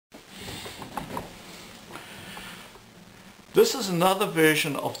This is another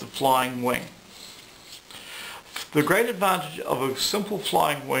version of the flying wing. The great advantage of a simple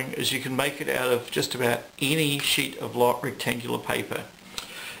flying wing is you can make it out of just about any sheet of rectangular paper.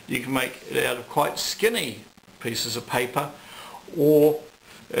 You can make it out of quite skinny pieces of paper, or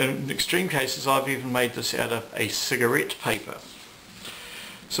in extreme cases I've even made this out of a cigarette paper.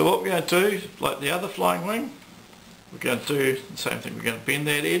 So what we're going to do, like the other flying wing, we're going to do the same thing. We're going to bend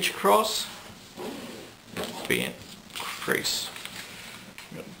that edge across, bend, crease.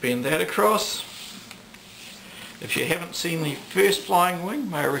 We're going to bend that across. If you haven't seen the first flying wing,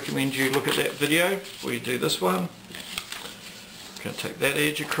 may I recommend you look at that video before you do this one. I'm going to take that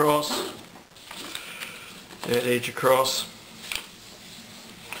edge across, that edge across.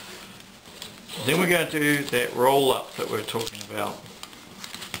 Then we're going to do that roll up that we're talking about.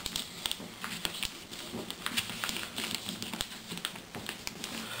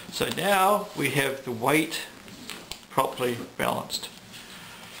 So now we have the weight properly balanced.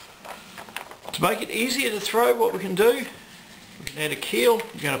 To make it easier to throw, what we can do, we can add a keel.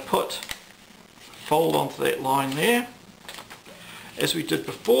 We're going to put a fold onto that line there. As we did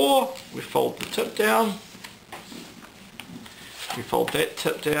before, we fold the tip down, we fold that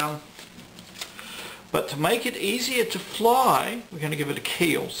tip down. But to make it easier to fly, we're going to give it a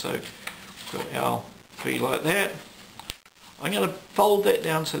keel. So we've got our V like that. I'm going to fold that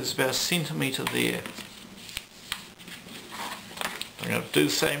down so there's about a centimetre there. I'm going to do the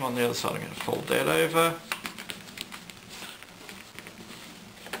same on the other side. I'm going to fold that over.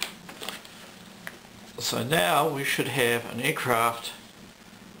 So now we should have an aircraft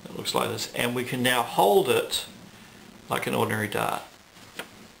that looks like this, and we can now hold it like an ordinary dart.